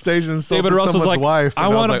what? Got on stage and David Russell's like, wife, I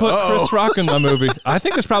want to put Chris Rock in the movie. I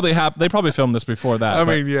think this probably happened. They probably filmed this before that. I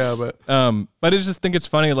mean, yeah, but I just think it's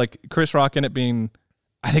funny, like Chris Rock in it being.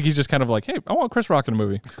 I think he's just kind of like, hey, I want Chris Rock in a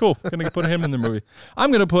movie. Cool. Gonna put him in the movie.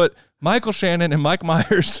 I'm gonna put Michael Shannon and Mike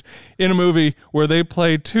Myers in a movie where they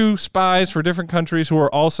play two spies for different countries who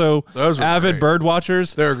are also avid bird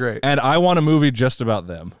watchers. They're great. And I want a movie just about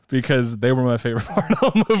them because they were my favorite part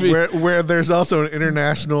of the movie. Where there's also an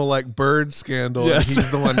international like bird scandal, yes. And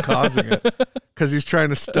he's the one causing it. Because he's trying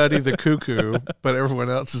to study the cuckoo, but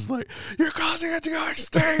everyone else is like, you're causing it to go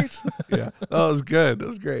extinct. Yeah. That was good. That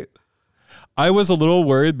was great. I was a little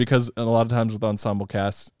worried because a lot of times with ensemble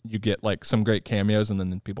casts, you get like some great cameos and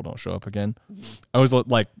then people don't show up again. I was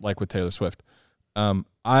like with Taylor Swift.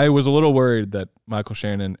 I was a little worried that Michael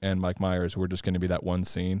Shannon and Mike Myers were just going to be that one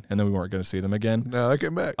scene and then we weren't going to see them again. No, they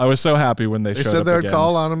came back. I was so happy when they showed up again. They said they would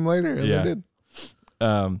call on them later, and they did.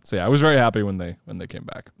 So yeah, I was very happy when they came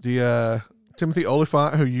back. The Timothy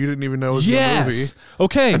Olyphant, who you didn't even know was in the movie.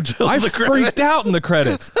 Okay. I freaked out in the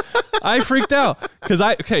credits. I freaked out because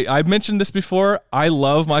I mentioned this before. I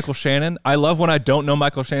love Michael Shannon. I love when I don't know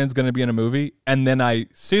Michael Shannon's going to be in a movie, and then I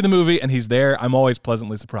see the movie and he's there. I'm always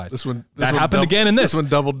pleasantly surprised. This one happened again in this. This one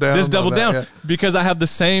doubled down. This doubled down because I have the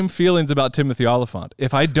same feelings about Timothy Olyphant.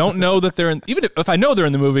 If I don't know that they're in, even if I know they're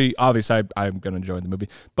in the movie, obviously I'm going to enjoy the movie.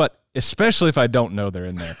 But especially if I don't know they're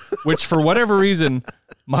in there, which for whatever reason,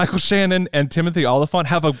 Michael Shannon and Timothy Olyphant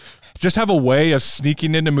have a way of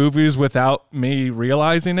sneaking into movies without me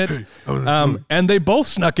realizing it. And they both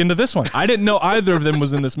snuck into this one. I didn't know either of them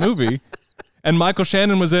was in this movie. And Michael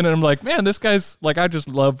Shannon was in it. And I'm like, man, this guy's like, I just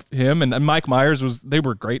love him. And Mike Myers they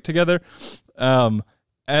were great together.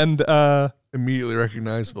 Immediately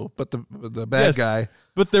recognizable. But the bad guy.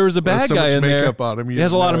 But there was a bad guy in there. On him, he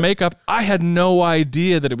has a lot of makeup. I had no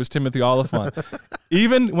idea that it was Timothy Olyphant.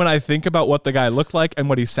 Even when I think about what the guy looked like and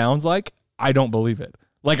what he sounds like, I don't believe it.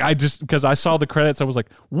 Like because I saw the credits, I was like,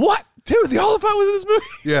 what? Timothy Olyphant was in this movie?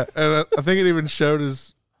 Yeah, and I think it even showed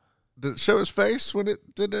his Did it show his face when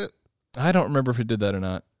it did it? I don't remember if it did that or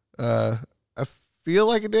not. I feel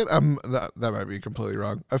like it did. That might be completely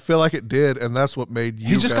wrong. I feel like it did, and that's what made you.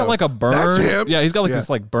 He just got like a burn. That's him? Yeah, he's got like this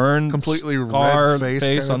like burn, completely scar red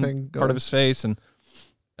face on kind of thing part of his face, and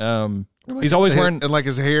like he's always wearing, and like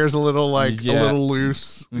his hair's a little a little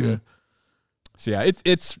loose. Mm-hmm. Yeah. So yeah,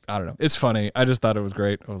 it's I don't know. It's funny. I just thought it was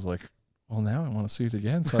great. I was like, well, now I want to see it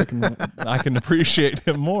again so I can appreciate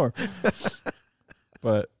him more.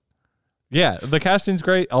 But yeah, the casting's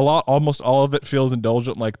great. Almost all of it feels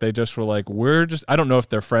indulgent. Like they just were like, I don't know if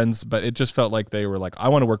they're friends, but it just felt like they were like, I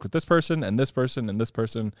want to work with this person and this person and this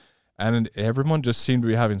person. And everyone just seemed to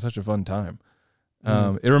be having such a fun time.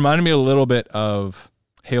 It reminded me a little bit of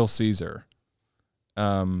Hail Caesar.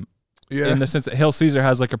 In the sense that Hail Caesar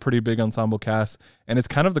has like a pretty big ensemble cast, and it's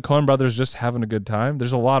kind of the Coen brothers just having a good time.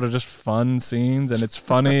 There's a lot of just fun scenes, and it's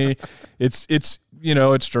funny. it's it's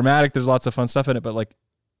dramatic. There's lots of fun stuff in it, but like,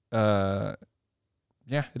 it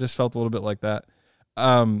just felt a little bit like that.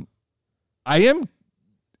 I'm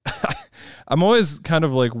always kind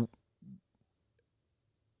of like,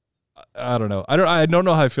 I don't know. I don't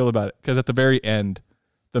know how I feel about it, because at the very end,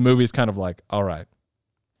 the movie's kind of like, all right,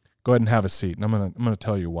 go ahead and have a seat, and I'm gonna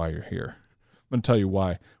tell you why you're here. I'm gonna tell you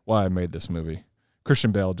why I made this movie.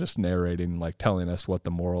 Christian Bale just narrating, like telling us what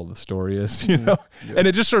the moral of the story is, Yeah. And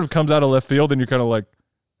it just sort of comes out of left field, and you're kind of like,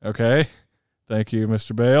 okay, thank you,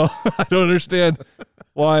 Mr. Bale. I don't understand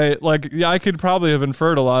why. Like, yeah, I could probably have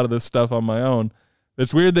inferred a lot of this stuff on my own.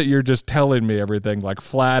 It's weird that you're just telling me everything, like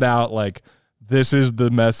flat out, like this is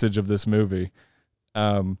the message of this movie.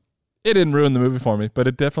 It didn't ruin the movie for me, but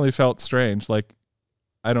it definitely felt strange. Like,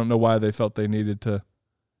 I don't know why they felt they needed to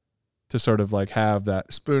sort of like have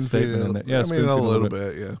that spoon statement in there. Yeah, I mean, a little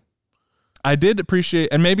bit, yeah. I did appreciate,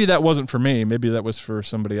 and maybe that wasn't for me. Maybe that was for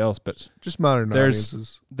somebody else. But just modern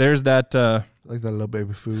audiences. There's that like that little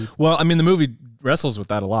baby food. Well, I mean, the movie wrestles with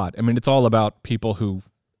that a lot. I mean, it's all about people who,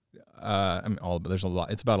 there's a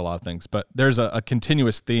lot. It's about a lot of things, but there's a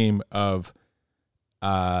continuous theme of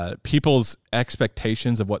people's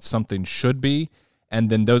expectations of what something should be, and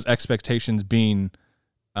then those expectations being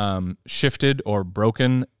shifted or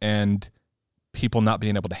broken, and people not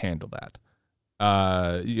being able to handle that.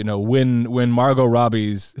 When Margot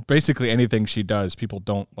Robbie's basically anything she does, people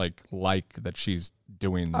don't like that she's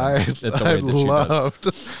doing it the way that she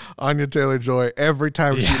loved Anya Taylor-Joy. Every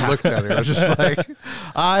time she looked at her, I was just like,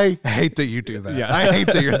 I hate that you do that. Yeah. I hate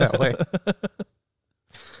that you're that way.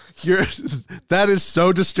 That is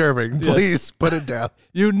so disturbing. Please put it down.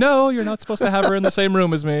 You're not supposed to have her in the same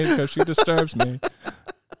room as me because she disturbs me.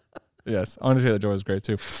 Yes, Anya Taylor-Joy is great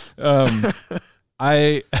too.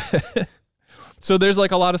 So there's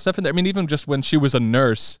like a lot of stuff in there. I mean, even just when she was a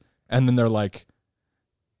nurse, and then they're like,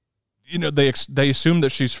 they assume that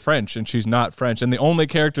she's French and she's not French, and the only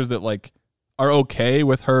characters that like are okay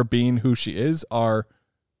with her being who she is are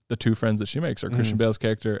the two friends that she makes, are Christian Bale's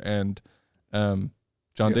character and John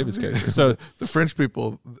David's character. So the French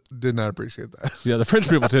people did not appreciate that. Yeah, the French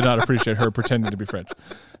people did not appreciate her pretending to be French.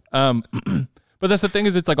 But that's the thing,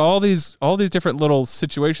 is it's like all these different little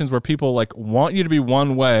situations where people like want you to be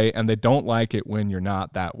one way and they don't like it when you're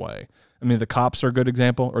not that way. I mean, the cops are a good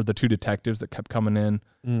example, or the two detectives that kept coming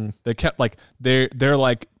in. They kept like they're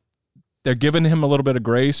giving him a little bit of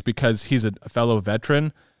grace because he's a fellow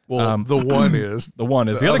veteran. Well, the one is. The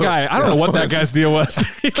other guy, I don't know what that guy's deal was.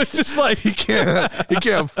 He was just like he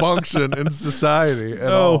can't function in society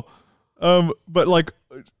at all. But like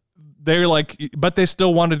they're like, but they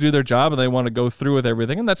still want to do their job and they want to go through with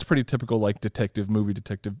everything, and that's pretty typical like detective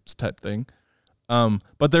type thing.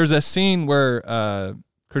 But there's a scene where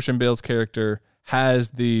Christian Bale's character has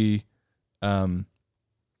the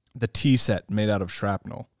tea set made out of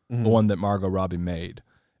shrapnel, the one that Margot Robbie made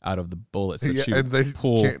out of the bullets that she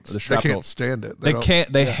pulled. The shrapnel. They can't stand it.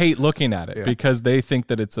 They hate looking at it because they think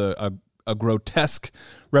that it's a grotesque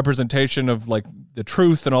representation of like the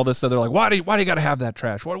truth and all this. So they're like, why do you got to have that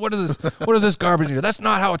trash? What is this? What is this garbage here? That's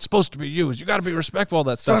not how it's supposed to be used. You got to be respectful of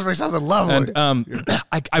that stuff. It's supposed to be something lovely. And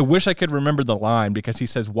I wish I could remember the line, because he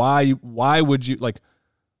says, why would you like,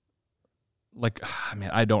 I mean,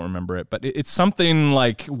 I don't remember it, but it's something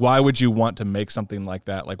like, why would you want to make something like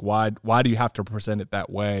that? Like, why do you have to present it that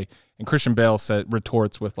way? And Christian Bale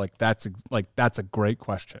retorts with like, that's a great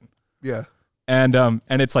question. Yeah. And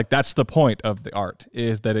it's like, that's the point of the art,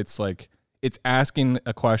 is that it's like, it's asking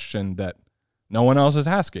a question that no one else is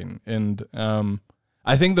asking. And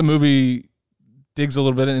I think the movie digs a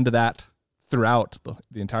little bit into that throughout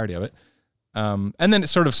the entirety of it. And then it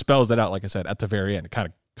sort of spells it out, like I said, at the very end. It kind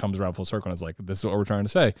of comes around full circle and it's like, this is what we're trying to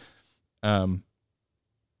say. But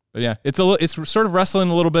yeah, it's sort of wrestling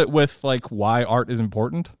a little bit with like why art is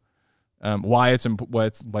important. why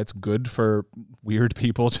it's good for weird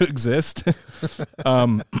people to exist,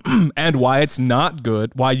 and why it's not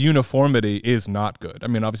good, why uniformity is not good. I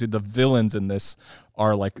mean, obviously the villains in this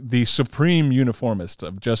are like the supreme uniformists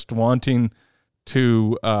of just wanting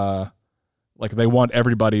to, like they want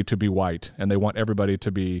everybody to be white and they want everybody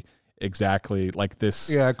to be exactly like this.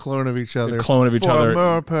 Yeah, clone of each other. Clone of each other. A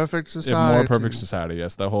more perfect society. More perfect society,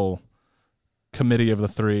 yes. The whole committee of the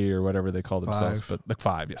three or whatever they call themselves. But like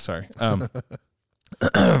five, yeah, sorry.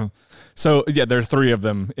 So yeah, there are three of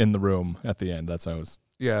them in the room at the end. That's how I was.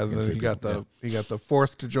 Yeah, and then he got the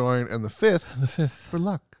fourth to join and the fifth. The fifth. For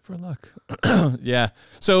luck. Yeah.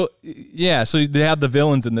 So they have the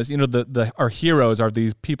villains in this. You know, our heroes are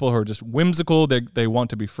these people who are just whimsical. They want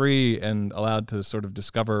to be free and allowed to sort of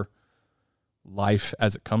discover life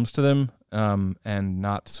as it comes to them, and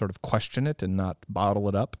not sort of question it and not bottle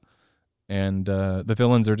it up. And the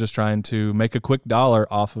villains are just trying to make a quick dollar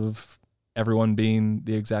off of everyone being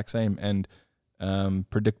the exact same and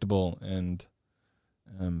predictable and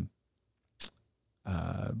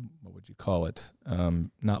what would you call it?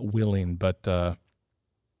 Not willing, but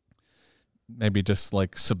maybe just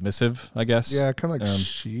like submissive, I guess. Yeah, kind of like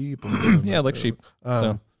sheep. Yeah, like sheep.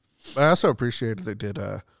 But I also appreciated they did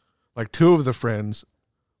like two of the friends,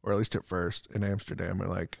 or at least at first in Amsterdam, are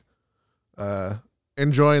like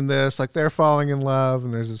enjoying this, like they're falling in love,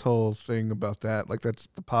 and there's this whole thing about that. Like that's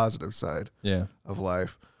the positive side of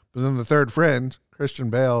life. But then the third friend, Christian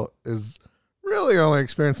Bale, is really only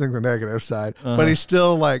experiencing the negative side, but he's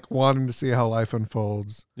still like wanting to see how life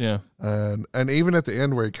unfolds. Yeah. And even at the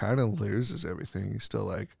end where he kind of loses everything, he's still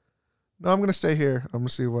like, no, I'm going to stay here. I'm going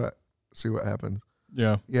to see what happens.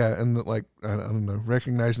 Yeah. Yeah. And like, I don't know,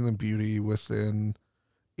 recognizing the beauty within,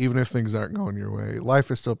 even if things aren't going your way, life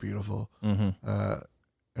is still beautiful. Mm-hmm.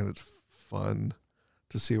 And it's fun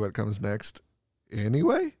to see what comes next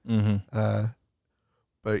anyway. Mm-hmm.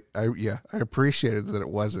 But I appreciated that it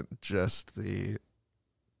wasn't just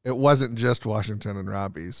Washington and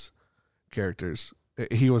Robbie's characters.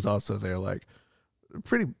 He was also there, like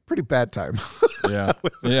pretty bad time. Yeah,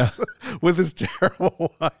 with his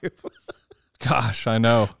terrible wife. Gosh, I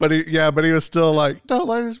know. But he was still like, no,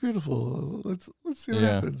 life is beautiful. Let's see what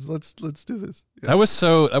happens. Let's do this. Yeah. That was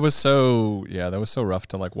so rough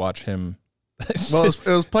to like watch him. Well, it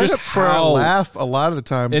was played up for a laugh a lot of the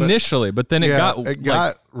time. Initially, but then it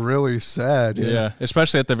got really sad. Yeah,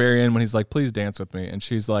 especially at the very end when he's like, please dance with me. And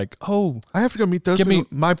she's like, oh, I have to go meet those people.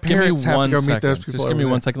 My parents have to go meet those people. Just give me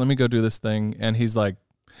 1 second. Let me go do this thing. And he's like,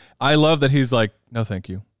 I love that he's like, no, thank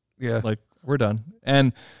you. Yeah. Like, we're done.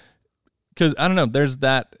 And because, I don't know, there's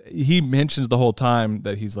that, he mentions the whole time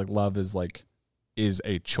that he's like, love is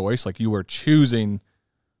a choice. Like, you are choosing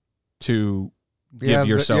to give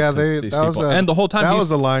yourself to these people. And the whole time that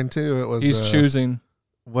was a line too. It was he's choosing.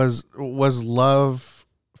 Was love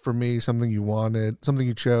for me something you wanted, something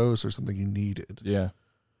you chose, or something you needed? Yeah.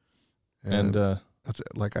 And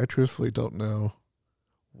like, I truthfully don't know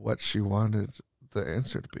what she wanted the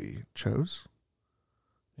answer to be. Chose?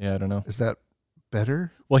 Yeah, I don't know. Is that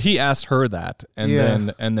better? Well, he asked her that,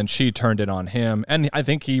 and then she turned it on him. And I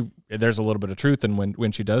think there's a little bit of truth in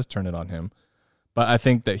when she does turn it on him. But I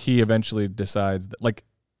think that he eventually decides that, like,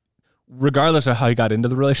 regardless of how he got into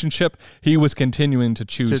the relationship, he was continuing to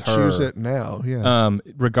choose her. Choose it now, yeah.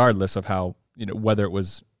 Regardless of how, whether it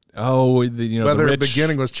was, whether the rich, the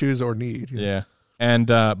beginning was choose or need. Yeah. And,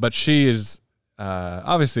 but she is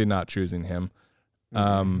obviously not choosing him.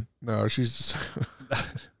 No, she's just...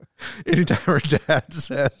 Anytime her dad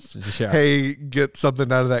says, hey, get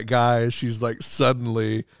something out of that guy, she's like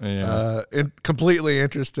suddenly completely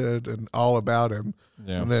interested and all about him.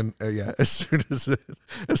 Yeah. And then, as soon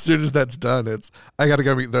as that's done, it's, I got to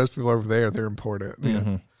go meet those people over there. They're important.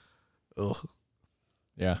 Mm-hmm. Yeah. Ugh.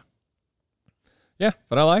 Yeah. Yeah,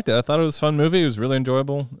 but I liked it. I thought it was a fun movie. It was really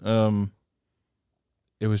enjoyable.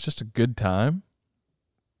 It was just a good time.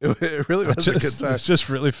 It really was a good time. It's just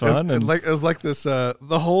really fun. And like, it was like this,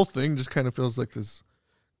 the whole thing just kind of feels like this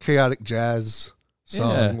chaotic jazz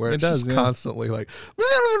song where it's just constantly like,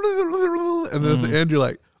 and then at the end you're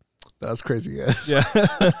like, that was crazy. Yeah.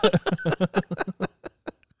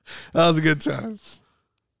 That was a good time.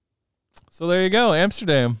 So there you go.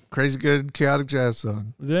 Amsterdam. Crazy good chaotic jazz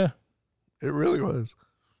song. Yeah. It really was.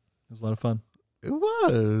 It was a lot of fun. It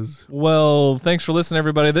was. Well, thanks for listening,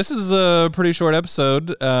 everybody. This is a pretty short episode.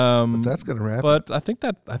 But that's gonna wrap. But I think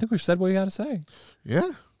we've said what we got to say. Yeah.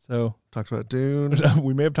 So talked about Dune.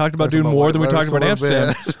 We may have talked about Dune more than we talked about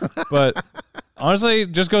Amsterdam. But honestly,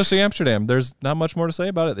 just go see Amsterdam. There's not much more to say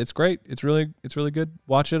about it. It's great. It's really good.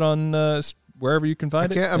 Watch it on wherever you can I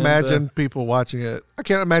find it. can't imagine people watching it. I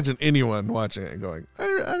can't imagine anyone watching it and going, I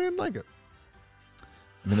didn't like it.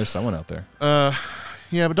 I mean, there's someone out there.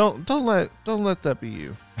 Yeah, but don't let that be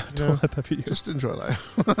you. Don't let that be you. Just enjoy life.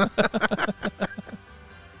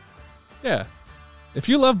 Yeah. If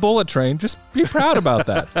you love Bullet Train, just be proud about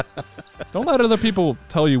that. Don't let other people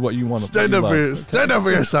tell you what you want to Stand up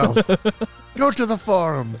for yourself. Go to the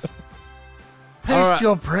forums. Paste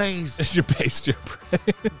your praise. Paste your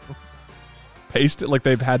praise. Paste it like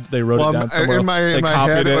they wrote it down somewhere. In my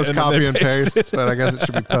head, it was copy and paste, but I guess it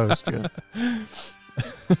should be post. Yeah.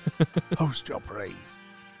 Post your praise.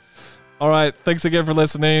 All right. Thanks again for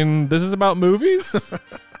listening. This is about movies.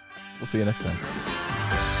 We'll see you next time.